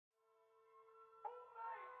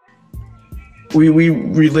we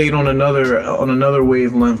relate on another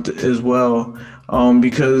wavelength as well.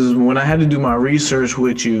 Because when I had to do my research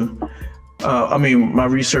with you, my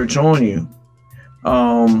research on you,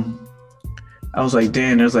 I was like,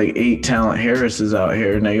 damn, there's like 8 Talent Harrises out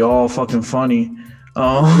here, and they all fucking funny.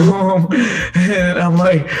 And I'm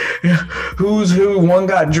like, who's who? One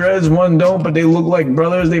got dreads, one don't, but they look like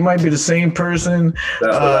brothers. They might be the same person.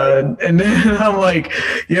 And then I'm like,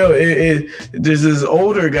 yo, there's this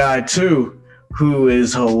older guy too who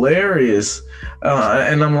is hilarious.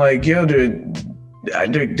 And I'm like, yo,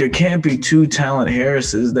 there can't be 2 Talent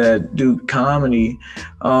Harrises that do comedy.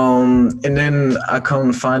 And then I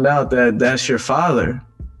come to find out that that's your father.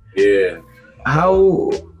 Yeah.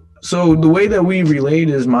 So the way that we relate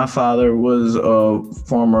is my father was a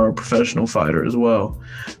former professional fighter as well.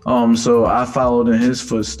 So I followed in his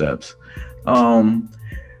footsteps.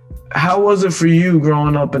 How was it for you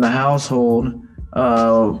growing up in a household?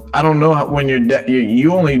 I don't know when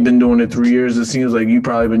you only been doing it 3 years. It seems like you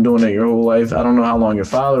probably been doing it your whole life. I don't know how long your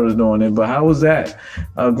father was doing it, but how was that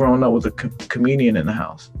growing up with a comedian in the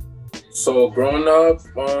house? So growing up,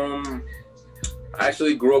 I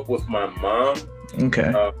actually grew up with my mom.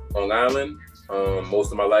 Okay. Long Island,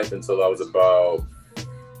 most of my life until I was about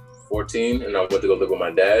 14, and I went to go live with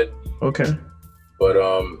my dad. Okay. But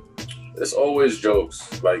it's always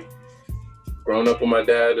jokes. Like growing up with my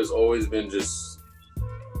dad, there's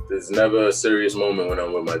never a serious moment when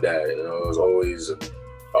I'm with my dad. You know,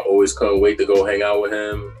 I always couldn't wait to go hang out with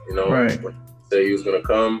him. You know, right. When he said he was gonna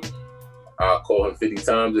come, I'll call him 50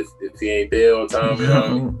 times if he ain't there on time. You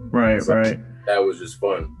know, right, so right. That was just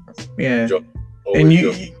fun. Yeah. And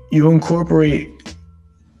you incorporate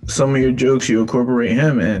some of your jokes. You incorporate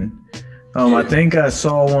him in. Yeah. I think I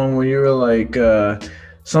saw one where you were like,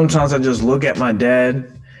 sometimes I just look at my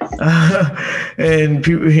dad, and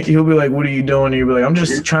he'll be like, "What are you doing?" And you'll be like, "I'm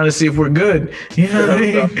just trying to see if we're good." You know what I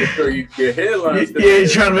mean? Your hairline's good. Yeah,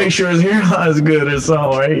 he's trying to make sure his hairline's good or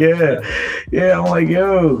something, right? Yeah, yeah. I'm like,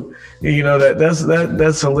 yo, you know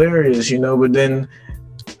that's hilarious, you know. But then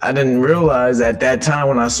I didn't realize at that time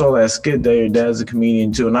when I saw that skit that your dad's a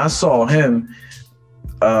comedian too, and I saw him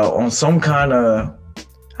on some kind of,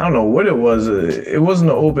 I don't know what it was. It wasn't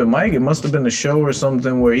an open mic. It must have been a show or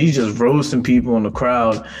something where he's just roasting people in the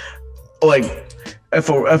crowd. Like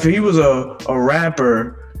if he was a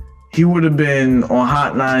rapper, he would have been on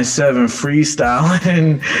Hot 97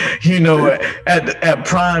 freestyling, you know, at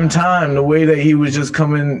prime time. The way that he was just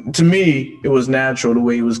coming, to me, it was natural the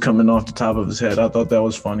way he was coming off the top of his head. I thought that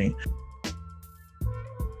was funny.